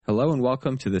Hello and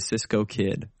welcome to the Cisco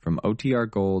Kid from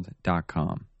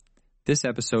OTRGold.com. This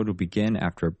episode will begin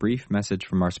after a brief message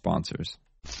from our sponsors.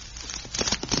 Here's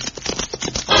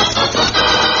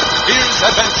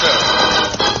adventure.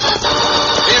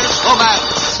 Here's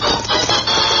romance.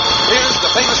 Here's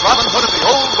the famous Robin Hood of the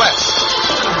Old West.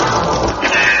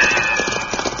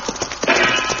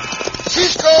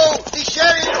 Cisco, the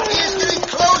sheriff is getting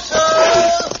closer.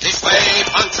 This way,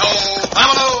 Pancho.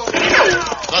 Vámonos.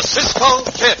 The Cisco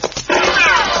Kid.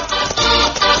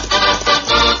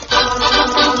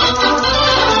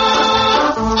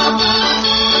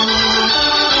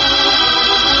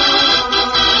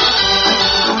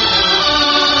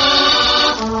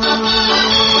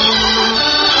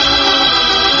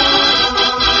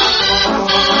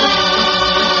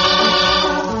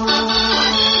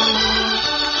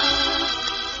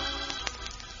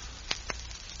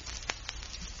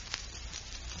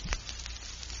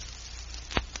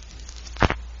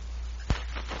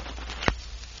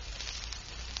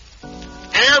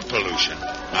 Pollution.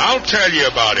 I'll tell you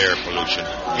about air pollution.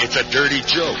 It's a dirty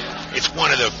joke. It's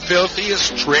one of the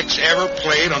filthiest tricks ever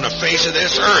played on the face of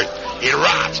this earth. It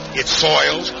rots, it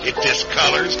soils, it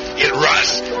discolors, it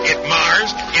rusts, it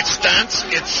mars, it stunts,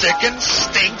 it sickens,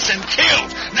 stinks, and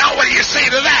kills. Now what do you say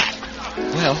to that?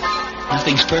 Well,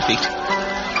 nothing's perfect.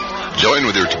 Join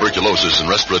with your Tuberculosis and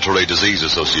Respiratory Disease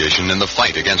Association in the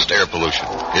fight against air pollution.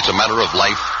 It's a matter of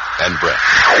life and breath.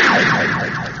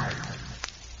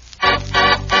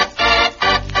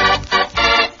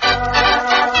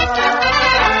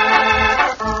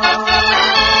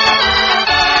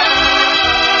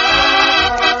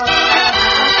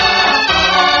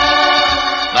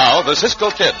 The Cisco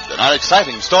Kid, and our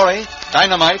exciting story,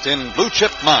 Dynamite in Blue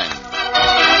Chip Mine.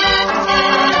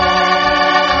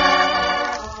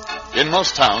 In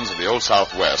most towns of the Old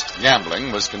Southwest,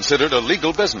 gambling was considered a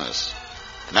legal business.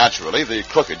 Naturally, the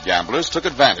crooked gamblers took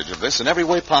advantage of this in every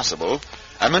way possible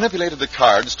and manipulated the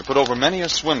cards to put over many a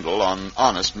swindle on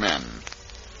honest men.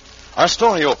 Our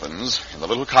story opens in the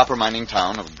little copper mining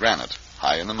town of Granite,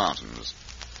 high in the mountains.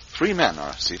 3 men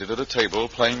are seated at a table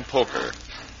playing poker.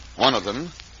 One of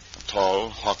them, a tall,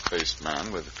 hawk-faced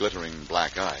man with glittering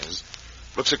black eyes,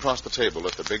 looks across the table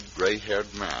at the big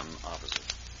gray-haired man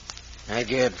opposite. I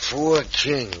get 4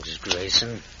 kings,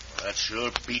 Grayson. That sure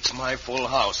beats my full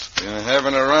house. You're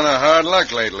having a run of hard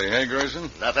luck lately, hey, Grayson?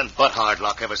 Nothing but hard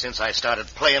luck ever since I started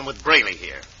playing with Braley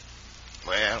here.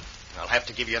 Well, I'll have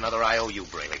to give you another IOU,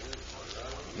 Braley.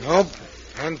 Nope.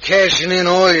 I'm cashing in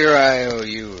all your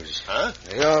IOUs. Huh?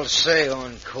 They all say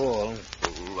on call.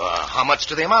 How much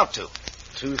do they amount to?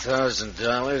 $2,000.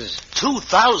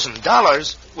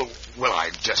 $2,000? Well,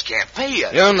 I just can't pay you.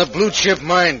 You're on the blue chip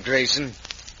mine, Grayson.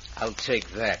 I'll take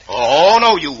that. Oh,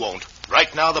 no, you won't.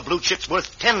 Right now, the blue chip's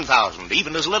worth $10,000,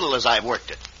 even as little as I've worked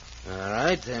it. All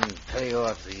right, then pay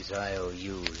off these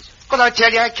IOUs. But I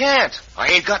tell you I can't. I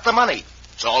ain't got the money.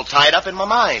 It's all tied up in my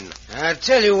mine. I'll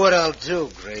tell you what I'll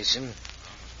do, Grayson.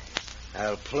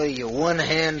 I'll play you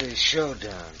one-handed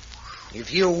showdown.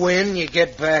 If you win, you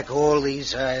get back all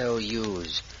these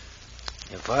IOUs.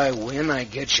 If I win, I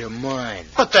get your mine.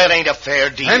 But that ain't a fair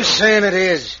deal. I'm saying it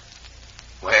is.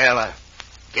 Well, I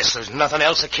guess there's nothing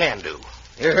else I can do.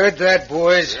 You heard that,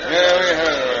 boys? Yeah, we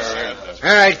heard.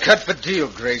 All right, cut for deal,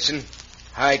 Grayson.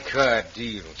 High card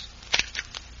deals.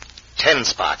 10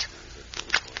 spot.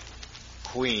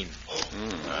 Queen.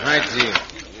 Right deal.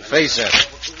 Face up.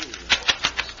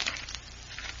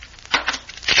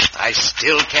 I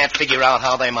still can't figure out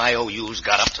how them IOUs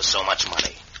got up to so much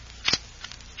money.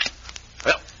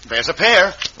 Well, there's a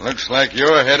pair. Looks like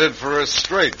you're headed for a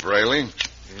straight, Braley.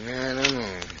 I don't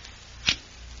know.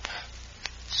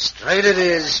 Straight it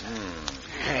is.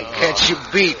 I got you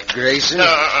beat, Grayson.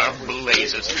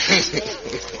 Blazes.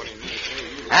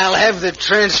 I'll have the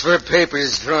transfer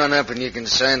papers drawn up and you can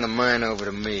sign the mine over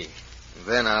to me.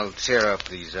 Then I'll tear up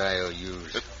these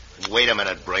IOUs. Wait a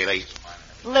minute, Braley.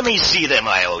 Let me see them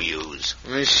IOUs.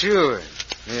 Well, sure.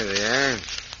 Here they are.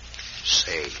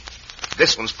 Say,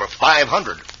 this one's for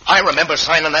 $500. I remember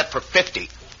signing that for $50.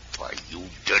 Why, you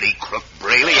dirty crook,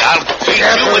 Braley, I'll beat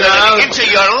you with an inch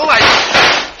of your life.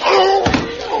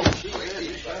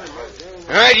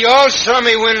 All right, you all saw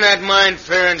me win that mine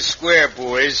fair and square,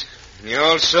 boys. You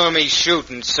all saw me shoot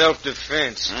in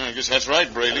self-defense. I guess that's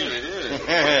right, Braley.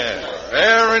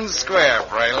 Fair and square,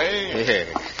 Braley. Yeah,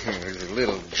 there's a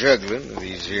little juggling with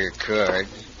these here cards.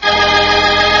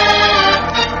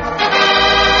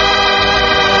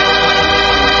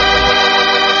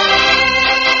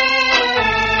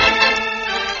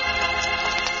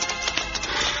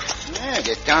 Yeah,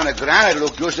 the town of Granite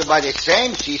look just about the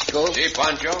same, Cisco. See,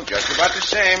 Pancho, just about the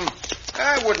same.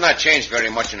 I would not change very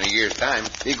much in a year's time.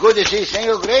 Be good to see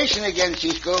Senor Grayson again,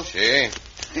 Cisco. See?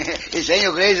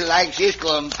 Senor Grayson likes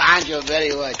Cisco and Pancho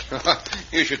very much.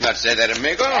 You should not say that,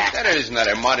 amigo. That is not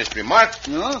a modest remark.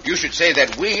 No? You should say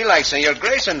that we like Senor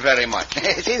Grayson very much.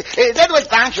 See, that's what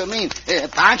Pancho means.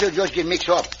 Pancho just get mixed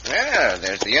up. Yeah,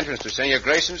 there's the entrance to Senor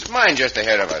Grayson's mine just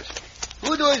ahead of us.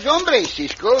 Who those hombres,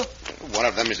 Cisco? One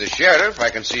of them is the sheriff.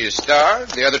 I can see his star.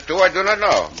 The other two I do not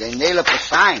know. They nail up a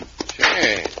sign.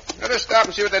 Say, let us stop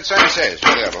and see what that sign says.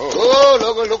 Whatever.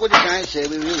 Look what the sign says.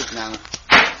 We read it now.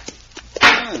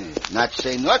 Not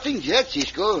say nothing yet,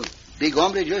 Cisco. Big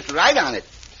hombre just write on it.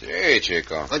 Say,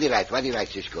 Chico. What do you write,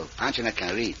 Cisco? Pancho not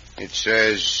can read. It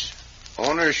says,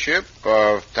 ownership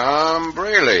of Tom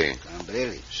Braley. Tom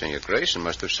Braley. Senor Grayson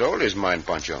must have sold his mine,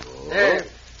 Pancho. There.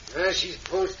 There she's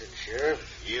posted,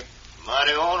 Sheriff. Yep.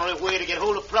 Mighty ornery way to get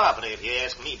hold of property, if you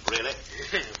ask me, Braley.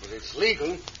 But it's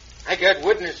legal. I got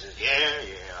witnesses.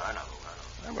 Yeah, I know.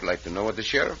 I would like to know what the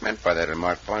sheriff meant by that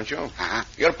remark, Pancho. Uh-huh.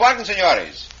 Your pardon,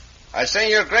 senores. I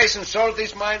say Senor Grayson sold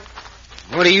this mine?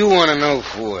 What do you want to know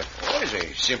for? That is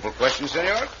a simple question,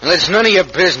 senor. Well, it's none of your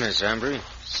business, hombre.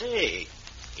 Say,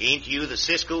 ain't you the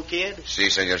Cisco kid? Si,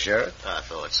 senor sheriff. I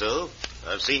thought so.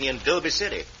 I've seen you in Derby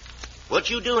City. What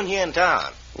you doing here in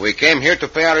town? We came here to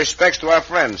pay our respects to our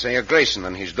friend, Senor Grayson,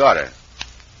 and his daughter.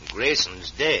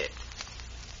 Grayson's dead.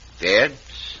 Dead?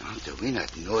 Do we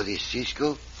not know this,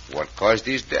 Cisco? What caused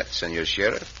his death, senor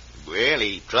sheriff? Well,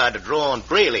 he tried to draw on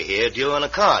Braley here during a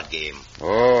card game.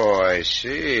 Oh, I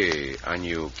see. And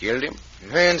you killed him?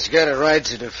 Man's got a right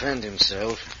to defend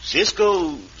himself.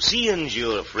 Cisco, seeing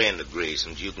you're a friend of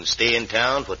Grayson's, you can stay in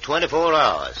town for 24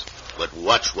 hours. But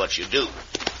watch what you do.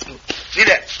 See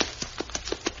that?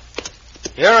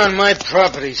 You're on my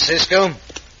property, Cisco.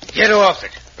 Get off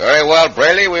it. Very well,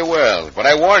 Braley, we will. But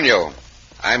I warn you,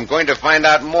 I'm going to find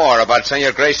out more about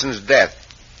Senor Grayson's death.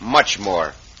 Much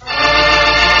more.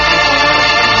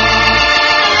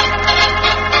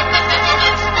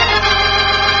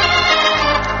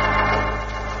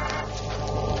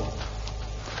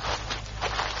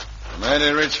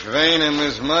 Mighty rich vein in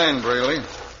this mine, Braley.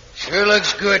 Sure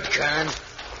looks good, Con.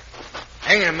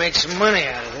 I'm gonna make some money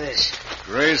out of this.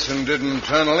 Grayson didn't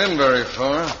tunnel in very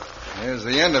far. There's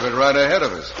the end of it right ahead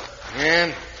of us.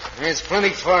 Yeah, it's plenty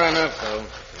far enough, though,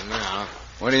 for now.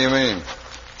 What do you mean?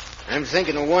 I'm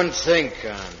thinking of one thing,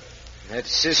 Con. That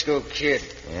Cisco kid.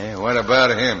 Yeah, what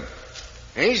about him?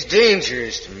 He's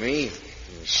dangerous to me.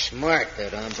 He's smart,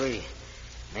 that hombre.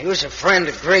 He was a friend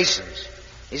of Grayson's.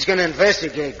 He's going to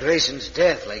investigate Grayson's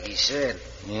death, like he said.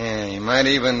 Yeah, he might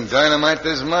even dynamite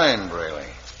this mine, Braley.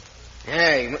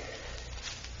 Yeah,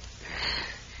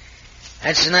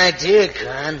 that's an idea,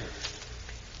 Con.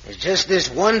 There's just this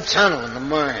one tunnel in the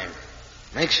mine.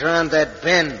 Makes around that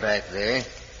bend back there.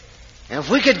 And if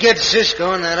we could get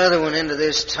Cisco and that other one into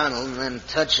this tunnel and then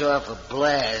touch off a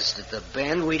blast at the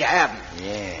bend, we'd have them.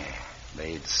 Yeah,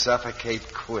 they'd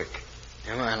suffocate quick.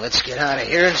 Come on, let's get out of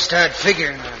here and start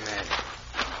figuring on that.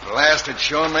 Blast it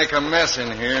sure make a mess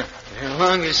in here. As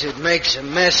long as it makes a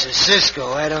mess of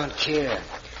Cisco, I don't care.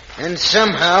 And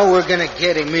somehow we're going to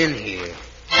get him in here.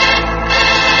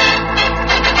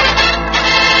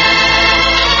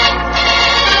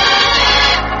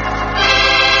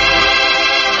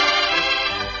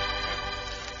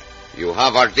 You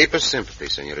have our deepest sympathy,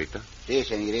 senorita. Si,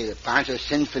 senorita. Pancho's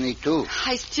symphony, too.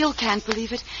 I still can't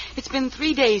believe it. It's been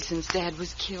 3 days since Dad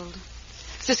was killed.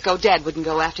 Cisco, Dad wouldn't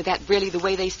go after that really the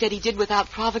way they said he did without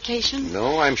provocation.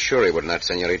 No, I'm sure he would not,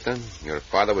 senorita. Your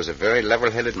father was a very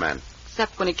level-headed man.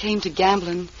 Except when it came to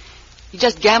gambling. He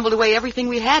just gambled away everything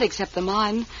we had except the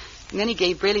mine. And then he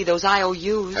gave Braley those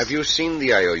IOUs. Have you seen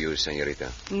the IOUs,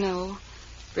 senorita? No.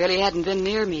 Braley hadn't been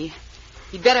near me.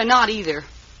 He'd better not either.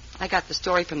 I got the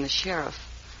story from the sheriff.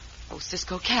 Oh,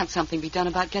 Cisco, can't something be done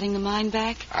about getting the mine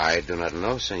back? I do not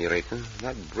know, senorita.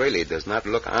 That Braley does not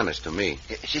look honest to me.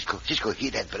 Cisco,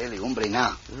 hear that Braley hombre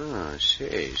now. Oh,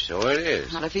 see, so it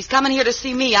is. Well, if he's coming here to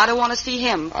see me, I don't want to see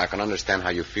him. I can understand how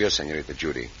you feel, senorita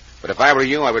Judy. But if I were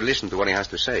you, I would listen to what he has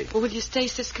to say. Well, will you stay,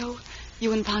 Cisco?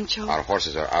 You and Pancho? Our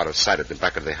horses are out of sight at the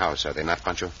back of the house, are they not,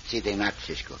 Pancho? Si, they're not,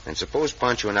 Cisco. And suppose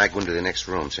Pancho and I go into the next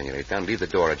room, senorita, and leave the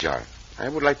door ajar. I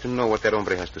would like to know what that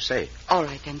hombre has to say. All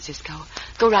right, then, Cisco.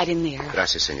 Go right in there.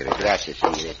 Gracias, senorita. Gracias,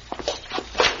 senorita.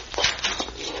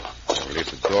 Leave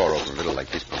the door open a little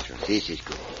like this, Pancho. Si,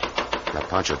 Cisco. Now,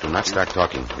 Pancho, do not start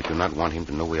talking. We do not want him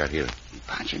to know we are here.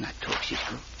 Pancho not talk,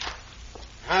 Cisco.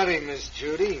 Howdy, Miss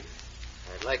Judy.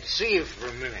 I'd like to see you for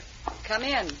a minute. Come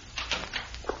in.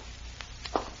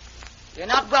 You're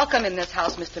not welcome in this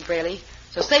house, Mr. Braley.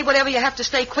 So say whatever you have to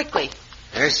say quickly.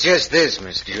 It's just this,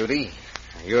 Miss Judy.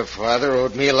 Your father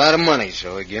owed me a lot of money,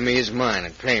 so he gave me his mine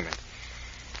in payment.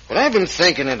 But I've been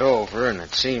thinking it over, and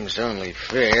it seems only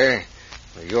fair.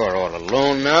 Well, you're all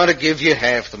alone now to give you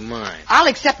half the mine. I'll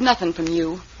accept nothing from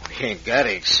you. You ain't got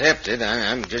to accept it.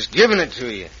 I'm just giving it to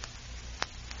you.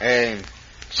 Hey,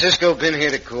 Cisco been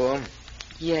here to call?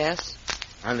 Yes.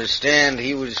 Understand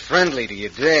he was friendly to your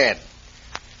dad.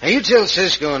 Now, you tell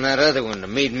Cisco and that other one to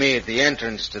meet me at the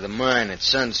entrance to the mine at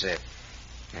sunset.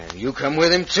 And you come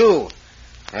with him, too.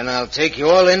 And I'll take you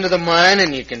all into the mine,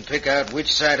 and you can pick out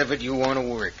which side of it you want to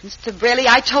work. Mr. Braley,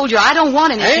 I told you I don't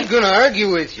want anything. I ain't going to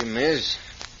argue with you, miss.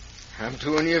 I'm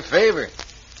doing you a favor.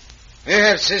 We'll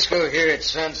have Cisco here at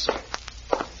sunset.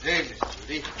 Hey, Miss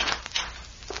Judy.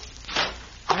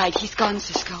 All right, he's gone,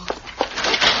 Cisco.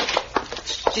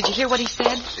 Did you hear what he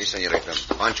said? Si,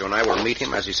 senorita. Pancho and I will meet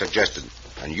him as he suggested.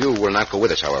 And you will not go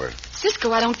with us, however.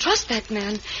 Cisco, I don't trust that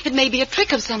man. It may be a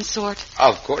trick of some sort.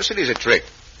 Of course it is a trick.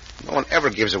 No one ever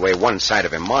gives away one side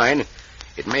of a mine.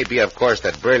 It may be, of course,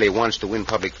 that Braley wants to win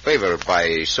public favor by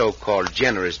a so-called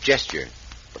generous gesture.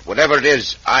 But whatever it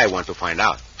is, I want to find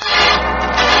out.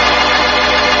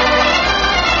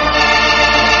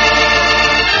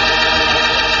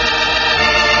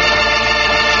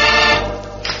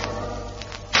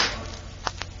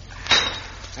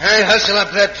 All right, hustle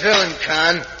up that drilling,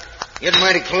 Con. Get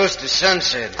mighty close to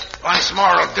sunset. Once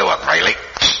more will do it, Braley.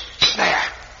 There.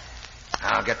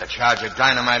 I'll get the charge of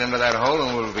dynamite into that hole,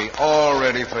 and we'll be all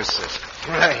ready for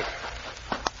Cisco. Right.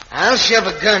 I'll shove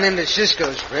a gun into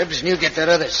Cisco's ribs, and you get that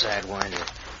other sidewinder.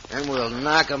 Then we'll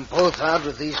knock them both out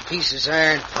with these pieces of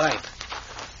iron pipe.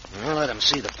 I'll let them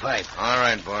see the pipe. All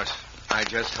right, boss. I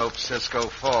just hope Cisco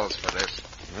falls for this.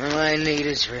 All I need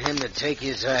is for him to take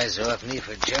his eyes off me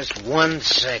for just 1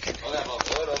 second.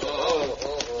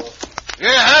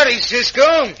 Yeah, howdy,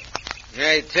 Cisco.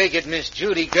 I take it Miss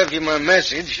Judy gave you my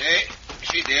message.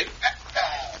 She did.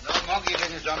 No monkey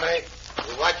business, hombre.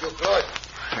 We watch you close.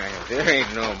 There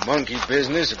ain't no monkey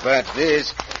business about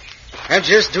this. I'm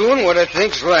just doing what I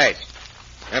think's right.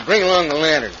 Now bring along the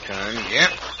lantern, Con.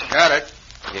 Yep, got it.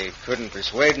 You couldn't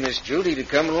persuade Miss Judy to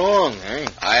come along, eh?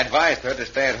 I advised her to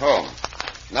stay at home.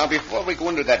 Now, before we go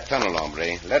into that tunnel,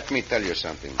 hombre, let me tell you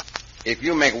something. If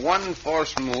you make one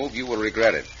false move, you will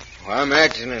regret it. Well, I'm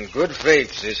acting in good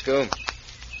faith, Cisco.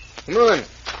 Come on.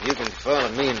 You can follow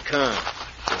me and Con.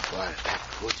 So far,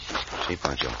 that's good, Cisco. See,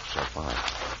 Pancho, so far.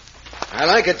 I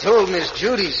like I told Miss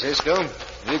Judy, Cisco.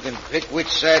 You can pick which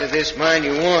side of this mine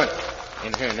you want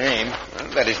in her name. Well,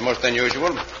 that is most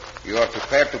unusual. You are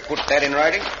prepared to put that in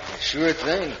writing? Sure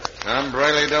thing.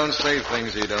 Braley don't say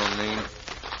things he don't mean.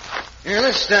 Here,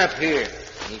 let's stop here.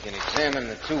 You can examine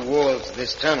the 2 walls of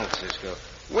this tunnel, Cisco.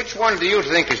 Which one do you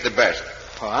think is the best?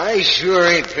 Oh, I sure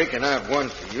ain't picking out one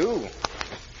for you.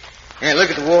 Here,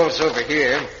 look at the walls over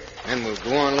here. Then we'll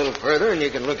go on a little further, and you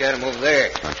can look at them over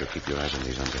there. Pancho, keep your eyes on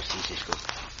these under. See, Cisco.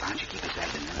 Pancho, keep his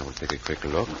eyes on them. I will take a quick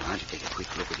look. Pancho, take a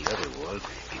quick look at the other wall.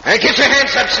 Hey, get your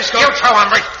hands up, Cisco. You too,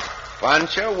 hombre.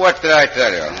 Pancho, what did I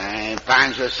tell you?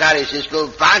 Pancho, sorry, Cisco.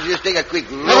 Pancho, just take a quick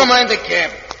look. Never mind the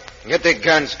cab. Get their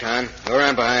guns, Con. Go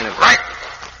around behind them. Right.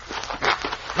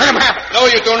 Let them have it. No,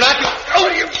 you do not.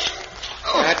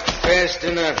 Not fast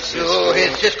enough, Cisco. Oh,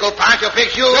 here's Cisco. Pancho,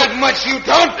 fix you. Not much you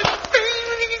don't.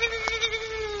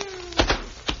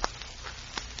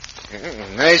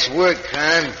 Nice work,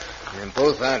 Con. They're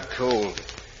both out cold.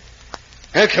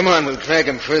 Now, come on. We'll drag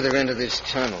them further into this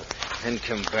tunnel. Then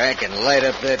come back and light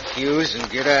up that fuse and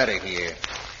get out of here.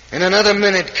 In another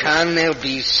minute, Con, they'll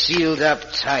be sealed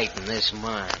up tight in this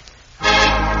mine.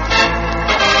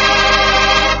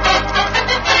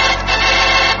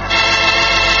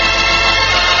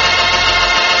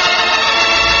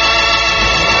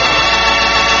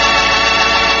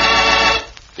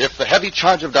 If the heavy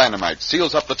charge of dynamite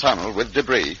seals up the tunnel with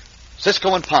debris,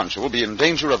 Cisco and Pancho will be in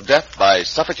danger of death by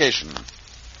suffocation.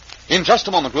 In just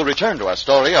a moment, we'll return to our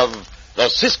story of the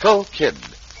Cisco Kid.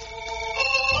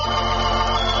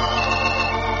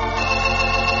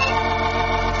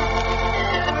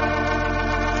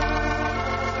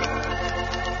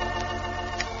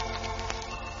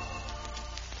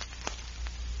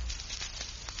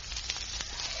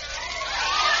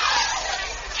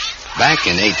 Back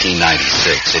in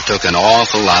 1896, it took an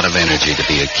awful lot of energy to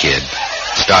be a kid,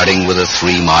 starting with a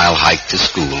 3-mile hike to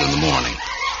school in the morning.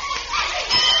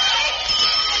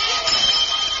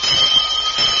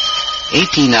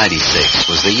 1896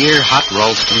 was the year Hot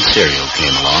Ralston cereal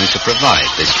came along to provide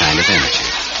this kind of energy.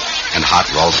 And Hot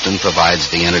Ralston provides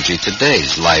the energy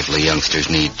today's lively youngsters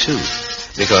need, too,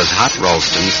 because Hot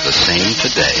Ralston's the same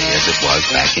today as it was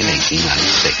back in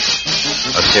 1896.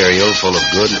 A cereal full of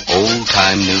good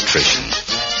old-time nutrition.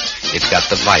 It's got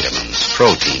the vitamins,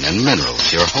 protein, and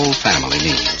minerals your whole family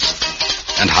needs.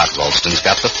 And Hot Ralston's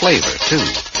got the flavor, too.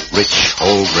 Rich,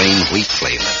 whole grain wheat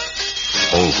flavor.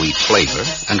 Whole wheat flavor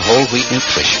and whole wheat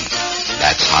nutrition.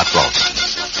 That's Hot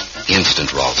Ralston.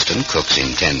 Instant Ralston cooks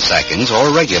in 10 seconds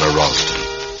or regular Ralston.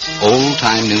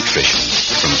 Old-time nutrition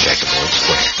from Checkerboard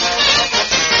Square.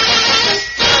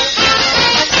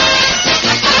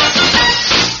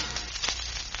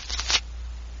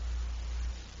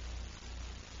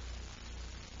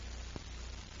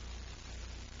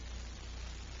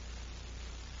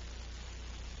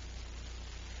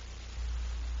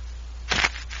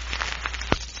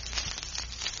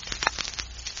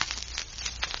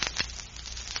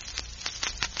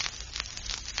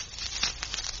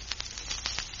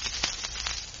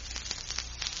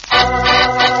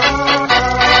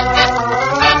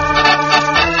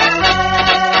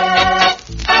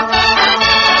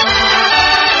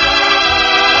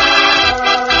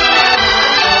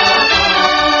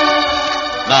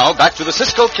 Now, back to the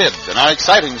Cisco Kid and our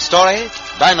exciting story,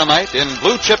 Dynamite in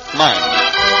Blue Chip Mine.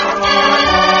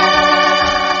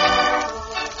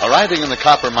 Arriving in the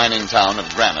copper mining town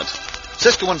of Granite,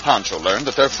 Cisco and Pancho learned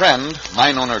that their friend,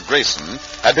 mine owner Grayson,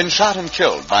 had been shot and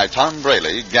killed by Tom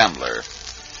Braley, gambler.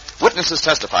 Witnesses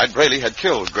testified Braley had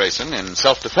killed Grayson in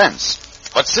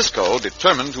self-defense, but Cisco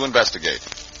determined to investigate.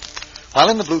 While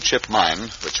in the Blue Chip Mine,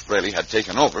 which Braley had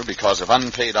taken over because of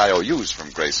unpaid IOUs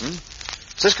from Grayson,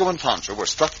 Cisco and Pancho were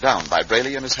struck down by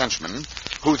Braley and his henchmen,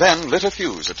 who then lit a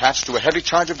fuse attached to a heavy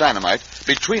charge of dynamite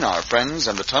between our friends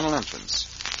and the tunnel entrance.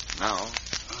 Now...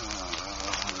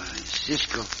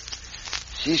 Cisco.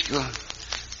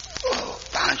 Oh,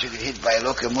 Pancho got hit by a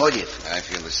locomotive. I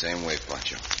feel the same way,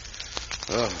 Pancho.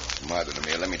 Oh, mother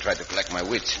mia, let me try to collect my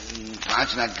wits.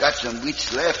 Pancho not got some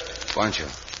wits left. Pancho,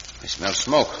 I smell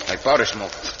smoke, like powder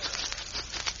smoke.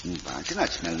 Pancho not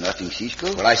smell nothing,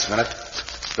 Cisco. Well, I smell it.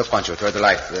 Look, Pancho, toward the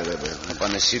light. Up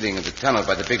on the ceiling of the tunnel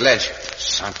by the big ledge.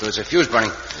 Santo, there's a fuse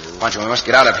burning. Pancho, we must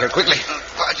get out of here quickly.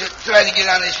 Pancho, try to get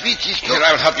on his feet, Cisco. Here,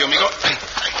 I will help you, amigo.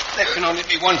 There can only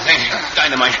be one thing.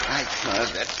 Dynamite.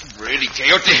 That Brady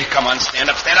coyote. Come on, stand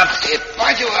up.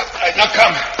 Pancho, up. Now,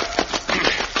 come.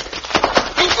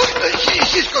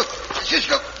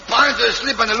 Cisco, Pancho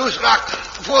slip on a loose rock.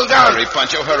 Fall down. Hurry,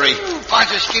 Pancho, hurry.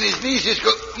 Pancho skin his knees, Cisco.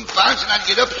 Pancho not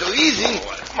get up so easy.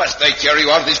 Oh, must I carry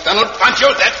you out of this tunnel?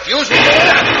 Pancho, that fuse will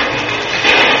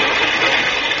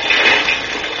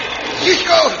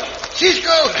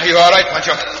Cisco! Are you all right,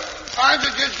 Pancho? Pancho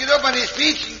just get up on his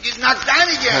feet and get knocked down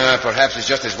again. Perhaps it's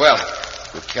just as well.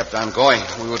 We kept on going.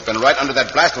 We would have been right under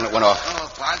that blast when it went off.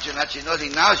 Oh, Pancho not see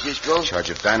nothing now, Cisco. Charge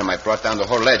of dynamite brought down the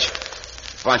whole ledge.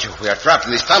 Pancho, we are trapped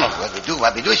in this tunnel. What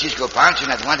we do, Cisco? Pancho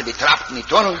not want to be trapped in the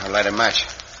tunnel. I'll light a match.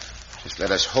 Just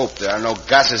let us hope there are no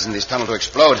gases in this tunnel to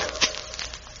explode.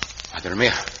 Madre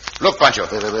mia. Look, Pancho.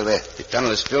 Wait. The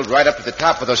tunnel is filled right up to the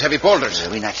top with those heavy boulders.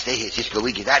 We not stay here, Cisco.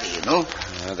 We get out of here, no?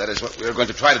 That is what we are going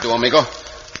to try to do, amigo.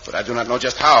 But I do not know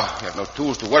just how. We have no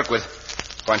tools to work with.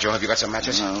 Pancho, have you got some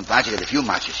matches? No, Pancho got a few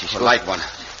matches, Cisco. Well, light one.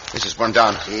 This is burned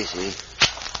down. See.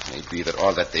 May be that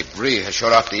all that debris has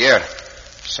shot off the air.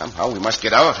 Somehow we must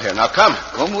get out of here. Now, come.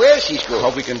 Come where, Cisco?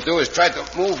 All we can do is try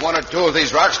to move one or two of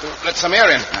these rocks to let some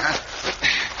air in.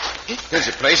 Here's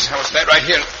the place. How is that right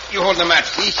here? You hold the match.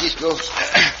 See, Cisco.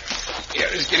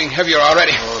 Air is getting heavier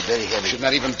already. Oh, very heavy. Should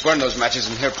not even burn those matches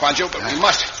in here, Pancho, but we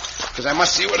must. Because I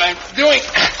must see what I'm doing.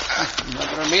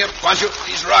 Madre mia, Pancho,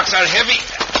 these rocks are heavy.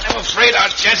 I'm afraid our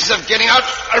chances of getting out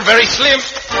are very slim.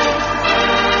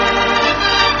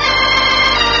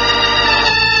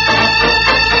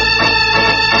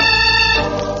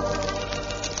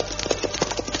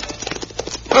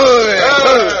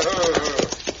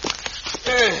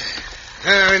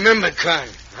 Remember, Con,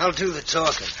 I'll do the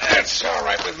talking. That's all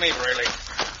right with me, Braley.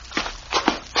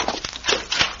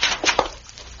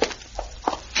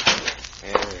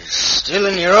 Still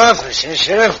in your office, huh,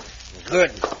 Sheriff?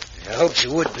 Good. I hoped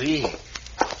you would be.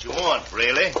 What you want,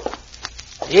 Braley?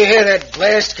 You hear that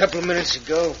blast a couple of minutes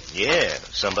ago? Yeah.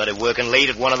 Somebody working late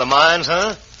at one of the mines,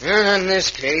 huh? Not in this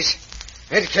case.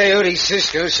 That coyote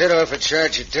Cisco set off a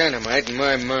charge of dynamite in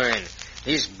my mine.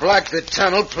 He's blocked the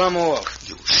tunnel plumb off.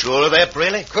 You sure of that,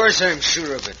 Braley? Of course I'm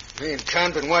sure of it. Me and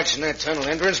Con been watching that tunnel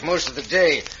entrance most of the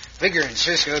day. Figuring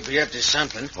Cisco'd be up to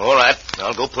something. All right.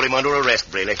 I'll go put him under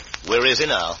arrest, Braley. Where is he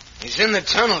now? He's in the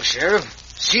tunnel, Sheriff.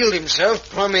 Sealed himself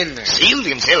plumb in there. Sealed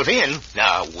himself in?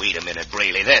 Now, wait a minute,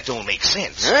 Braley. That don't make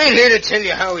sense. I ain't here to tell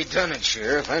you how he done it,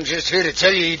 Sheriff. I'm just here to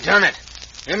tell you he done it.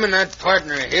 Him and that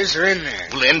partner of his are in there.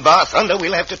 Well, then, by thunder,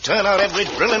 we'll have to turn out every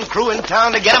drilling crew in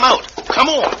town to get him out. Come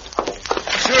on.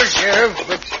 Sure, Sheriff,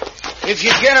 but if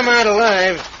you get him out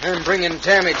alive, I'm bringing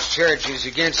damage charges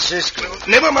against Cisco. Well,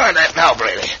 never mind that now,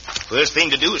 Braley. First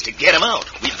thing to do is to get him out.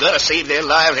 We've got to save their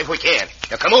lives if we can.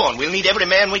 Now, come on. We'll need every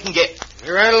man we can get.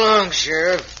 Right along,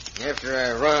 Sheriff. After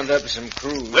I round up some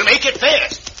crews. We'll make it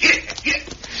fast.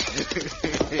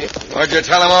 What'd you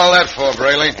tell him all that for,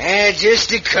 Braley? Just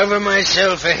to cover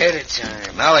myself ahead of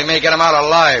time. Now they may get him out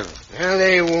alive. Well,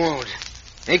 they won't.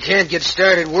 They can't get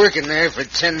started working there for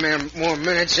 10 more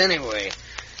minutes anyway.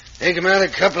 Take them out a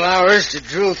couple hours to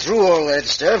drill through all that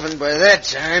stuff, and by that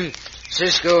time,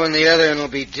 Cisco and the other one will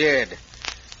be dead.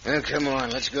 Well, come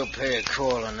on, let's go pay a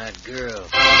call on that girl.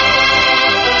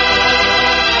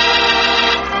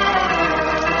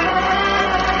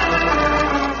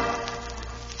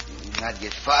 Not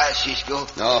get far, Cisco.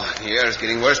 No, the air is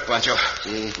getting worse, Pancho.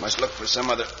 See, must look for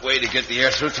some other way to get the air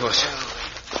through to us.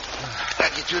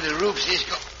 Got you through the roof,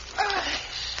 Cisco.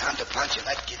 Santa Pancho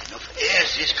not get enough air,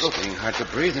 Cisco. It's getting hard to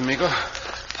breathe, amigo.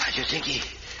 Pancho think he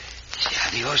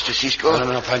adios to Cisco.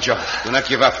 No, Pancho. Do not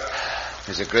give up.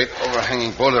 There's a great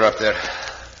overhanging boulder up there.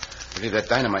 I believe that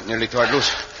dynamite nearly tore it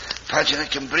loose. Pancho not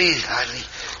can breathe hardly.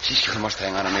 Cisco. You must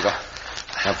hang on, amigo.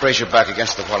 Now brace your back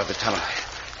against the wall of the tunnel.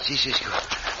 See, Cisco.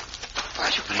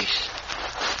 Pancho, please.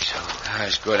 So.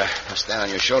 That's good. I'll stand on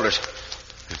your shoulders.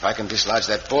 If I can dislodge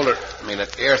that boulder, it may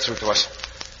let air through to us.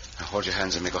 Now hold your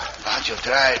hands, amigo. Pancho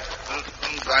tried.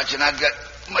 Pancho not got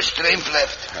much strength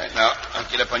left. All right, now, I'll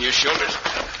get up on your shoulders.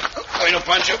 Bueno,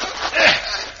 Pancho.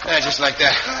 Just like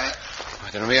that.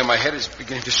 The rear of my head is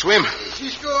beginning to swim.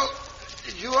 Cisco,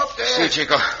 did you up there? See,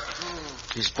 Chico.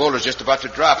 This boulder's just about to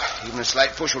drop. Even a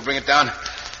slight push will bring it down.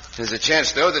 There's a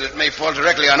chance, though, that it may fall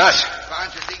directly on us.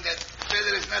 Pancho think that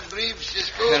feather is not brief,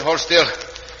 Cisco. Then hold still.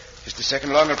 Just a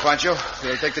second longer, Pancho.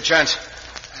 We'll take the chance.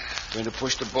 Going to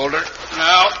push the boulder.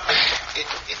 Now.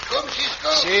 It comes, Cisco.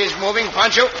 See, it's moving,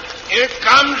 Pancho. Here it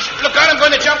comes. Look out, I'm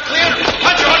going to jump clear.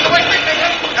 Pancho, on the way.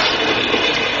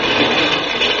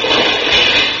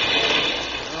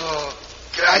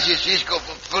 Gracias, Cisco,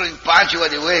 for pulling Pancho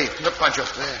out of the way. Look, Pancho.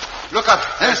 Look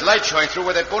up. There's light showing through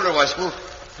where that boulder was.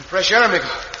 Fresh air, amigo.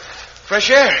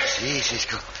 Fresh air. See,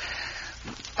 Cisco.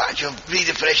 Pancho, breathe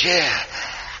the fresh air.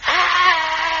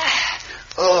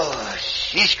 Oh,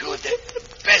 Cisco, the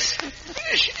best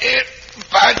fresh air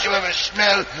Pancho ever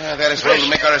smelled. That is where we'll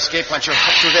make our escape, Pancho. Up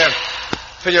through there.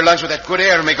 Fill your lungs with that good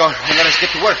air, amigo, and let us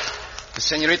get to work. The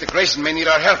Senorita Grayson may need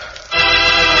our help.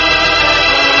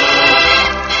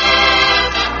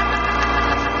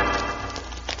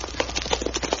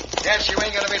 Guess you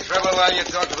ain't gonna be trouble while you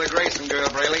talk to the Grayson girl,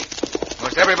 Braley.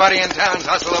 Most everybody in town's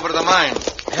hustled over to the mine.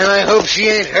 And I hope she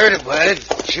ain't heard about it.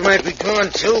 She might be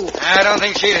gone, too. I don't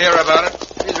think she'd hear about it.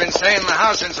 She's been staying in the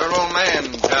house since her old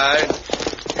man died.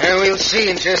 And we'll see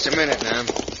in just a minute now.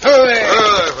 Ho there!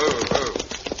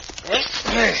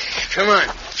 Come on.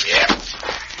 Yeah.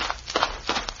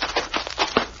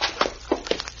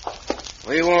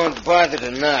 We won't bother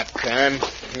to knock, Con.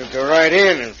 You'll go right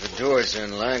in if the door's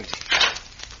unlocked.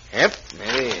 Yep,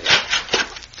 there it is.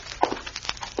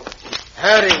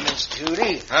 Howdy, Miss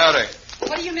Judy. Howdy.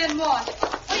 What do you men want?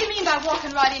 What do you mean by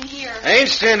walking right in here? I ain't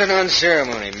standing on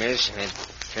ceremony, miss. I'd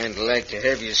kind of like to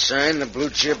have you sign the blue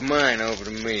chip mine over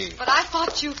to me. But I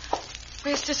thought you...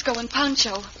 Where's Cisco and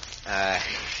Pancho?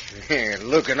 They're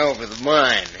looking over the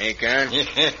mine, eh, Con?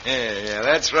 Yeah,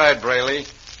 that's right, Braley.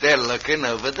 They're looking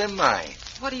over the mine.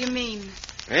 What do you mean?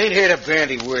 I ain't here to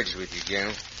bandy words with you,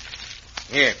 gal.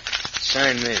 Here,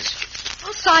 sign this.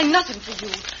 I'll sign nothing for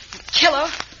you, you killer.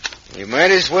 You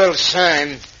might as well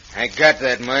sign. I got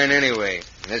that mine anyway.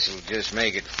 This'll just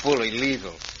make it fully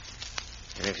legal.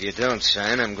 And if you don't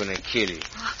sign, I'm going to kill you.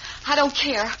 I don't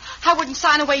care. I wouldn't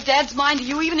sign away Dad's mine to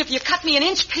you even if you cut me in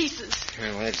inch pieces.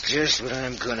 Well, that's just what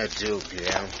I'm going to do,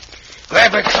 gal.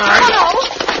 Grab a card. No,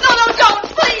 don't.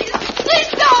 Please.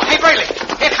 Please don't. Hey, Braley.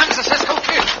 Here comes the Cisco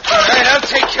kid. All right, I'll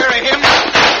take care of him.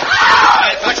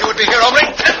 I thought you would be here, hombre.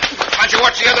 Why don't you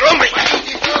watch the other hombre?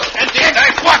 And then I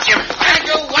watch him. I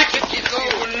do watch it, Cisco.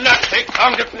 You will not take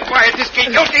long to quiet this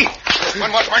kid guilty.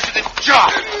 One more punch to the jaw.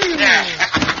 There.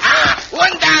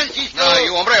 One down, Cisco. No,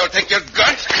 you hombre, I'll take your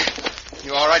guns.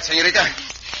 You all right, senorita?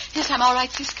 Yes, I'm all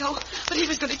right, Cisco. But he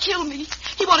was going to kill me.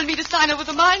 He wanted me to sign over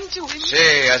the mine to him.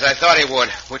 See, as I thought he would.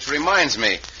 Which reminds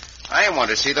me, I want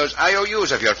to see those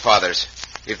IOUs of your father's.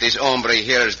 If this hombre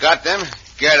here has got them,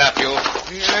 get up, you.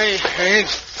 I ain't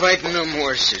fighting no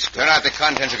more, Cisco. Turn out the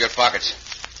contents of your pockets.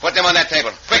 Put them on that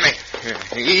table, quickly.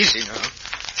 Easy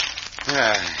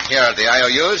now. Here are the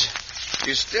IOUs.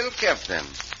 You still kept them.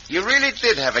 You really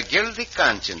did have a guilty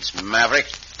conscience, Maverick.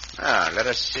 Let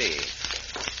us see.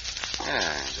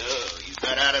 So, you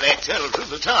got out of that tunnel through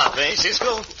the top, eh,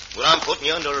 Cisco? Well, I'm putting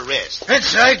you under arrest.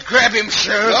 That's right. Grab him,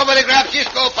 Sheriff. Nobody grab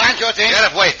Cisco, Pancho thing.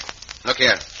 Sheriff, wait. Look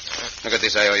here. Look at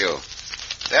this IOU.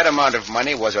 That amount of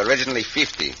money was originally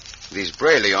 $50. These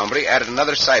Braley hombre added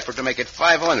another cipher to make it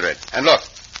 500. And look,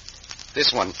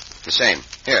 this one, the same.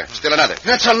 Here, still another.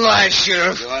 That's a lie,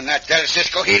 Sheriff. You want not tell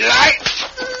Cisco he lied?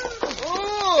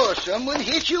 Oh, someone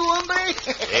hit you, hombre?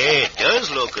 Hey, it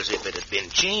does look as if it had been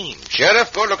changed.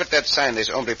 Sheriff, go look at that sign this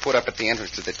hombre put up at the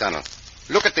entrance to the tunnel.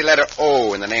 Look at the letter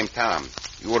O in the name Tom.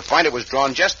 You will find it was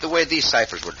drawn just the way these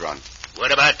ciphers were drawn.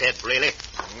 What about that, Braley?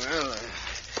 Well,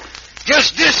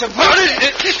 just this about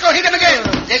it. Cisco hit him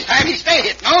again. This time he stay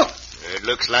hit, no? It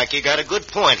looks like you got a good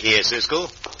point here, Cisco.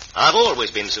 I've always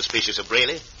been suspicious of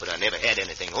Braley, but I never had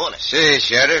anything on it. See,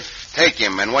 Sheriff, take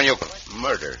him, and when you...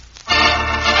 Murder.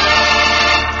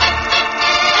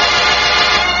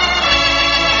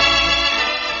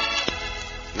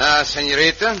 Now,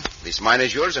 senorita, this mine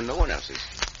is yours and no one else's.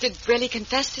 Did Braley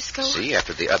confess, Cisco? See,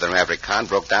 after the other Maverick Khan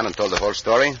broke down and told the whole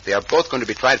story, they are both going to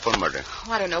be tried for murder.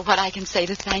 Oh, I don't know what I can say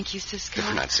to thank you, Cisco.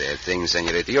 Do not say a thing,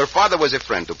 senorita. Your father was a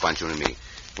friend to Pancho and me.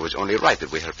 It was only right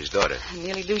that we help his daughter. You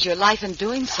nearly lose your life in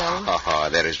doing so.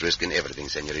 There is risk in everything,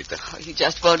 senorita. Oh, you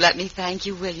just won't let me thank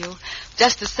you, will you?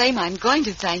 Just the same, I'm going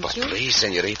to thank you. Please,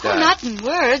 senorita. Oh, not in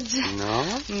words.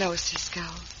 No? No, Cisco.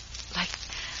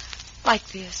 Like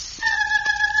this.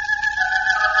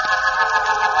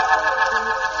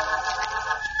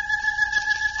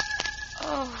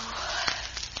 Oh,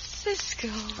 Cisco.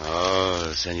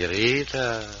 Oh,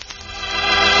 senorita.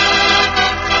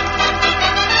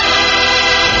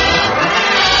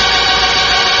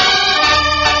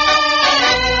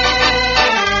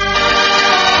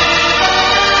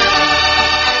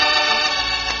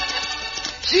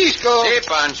 Cisco. Si,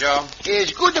 Pancho.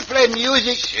 It's good to play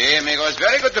music. Si, amigo, it's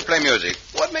very good to play music.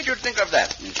 What made you think of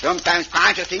that? Sometimes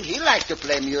Pancho thinks he likes to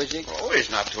play music. Oh,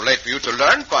 it's not too late for you to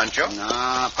learn, Pancho.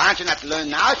 No, Pancho not learn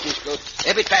now, Cisco.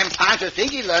 Every time Pancho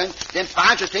think he learn, then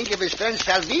Pancho think of his friend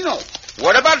Salvino.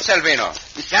 What about Salvino?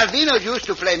 Salvino used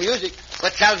to play music,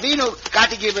 but Salvino got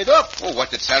to give it up. Oh,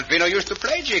 what did Salvino used to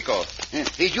play, Chico?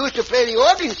 He used to play the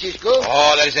organ, Cisco.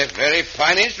 Oh, that is a very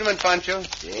fine instrument, Pancho.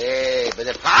 Yeah, but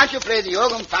if Pancho played the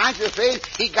organ, Pancho afraid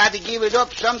he got to give it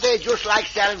up someday just like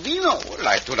Salvino. Well,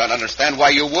 I do not understand why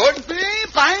you would.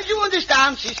 Pancho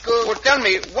understand, Cisco. Well, tell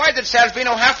me, why did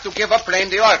Salvino have to give up playing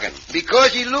the organ?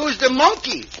 Because he lose the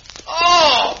monkey.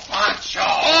 Oh, Pancho.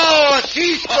 Oh,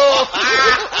 Cisco.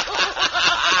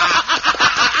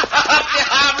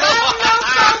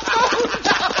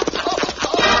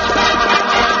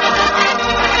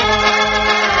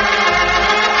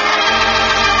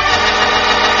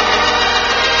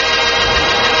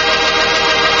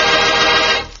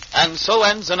 And so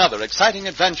ends another exciting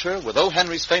adventure with O.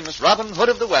 Henry's famous Robin Hood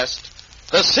of the West,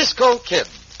 the Cisco Kid.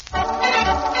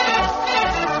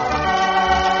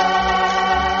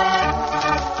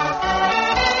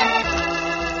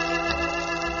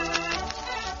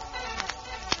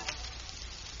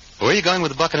 Where are you going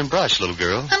with the bucket and brush, little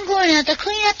girl? I'm going out to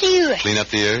clean up the earth. Clean up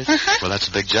the earth? Uh-huh. Well, that's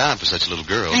a big job for such a little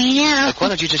girl. I know. Look, why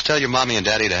don't you just tell your mommy and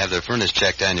daddy to have their furnace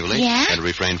checked annually? Yeah? And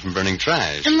refrain from burning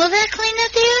trash. And will that clean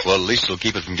up the earth? Well, at least it'll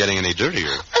keep it from getting any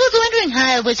dirtier. I was wondering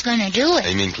how I was going to do it.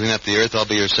 You mean clean up the earth all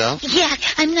by yourself? Yeah,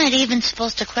 I'm not even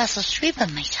supposed to cross the street by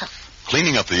myself.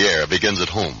 Cleaning up the air begins at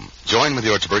home. Join with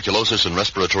your Tuberculosis and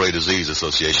Respiratory Disease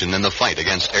Association in the fight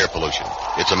against air pollution.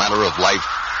 It's a matter of life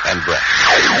and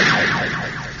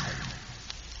breath.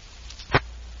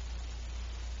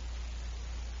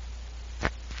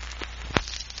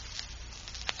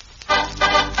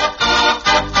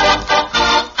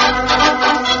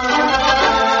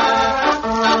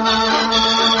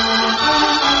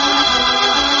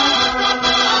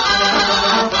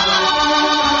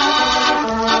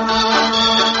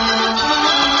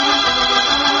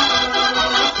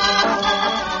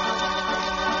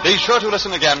 Be sure to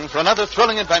listen again for another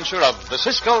thrilling adventure of the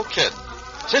Cisco Kid.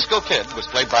 Cisco Kid was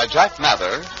played by Jack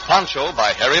Mather, Pancho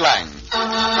by Harry Lang.